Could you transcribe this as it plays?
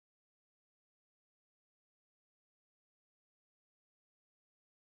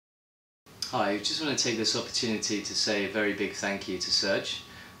Hi, I just want to take this opportunity to say a very big thank you to Serge.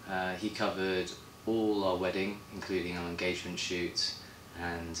 He covered all our wedding, including our engagement shoot,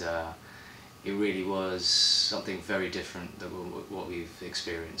 and it really was something very different than what we've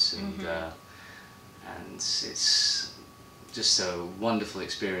experienced, and it's just a wonderful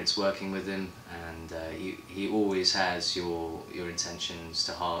experience working with him, and he always has your intentions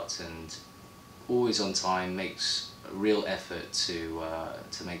to heart, and always on time, makes a real effort to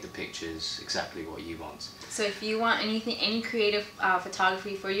make the pictures exactly what you want. So if you want anything, any creative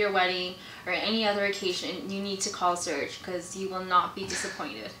photography for your wedding or any other occasion, you need to call Serge because you will not be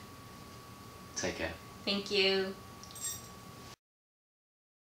disappointed. Take care. Thank you.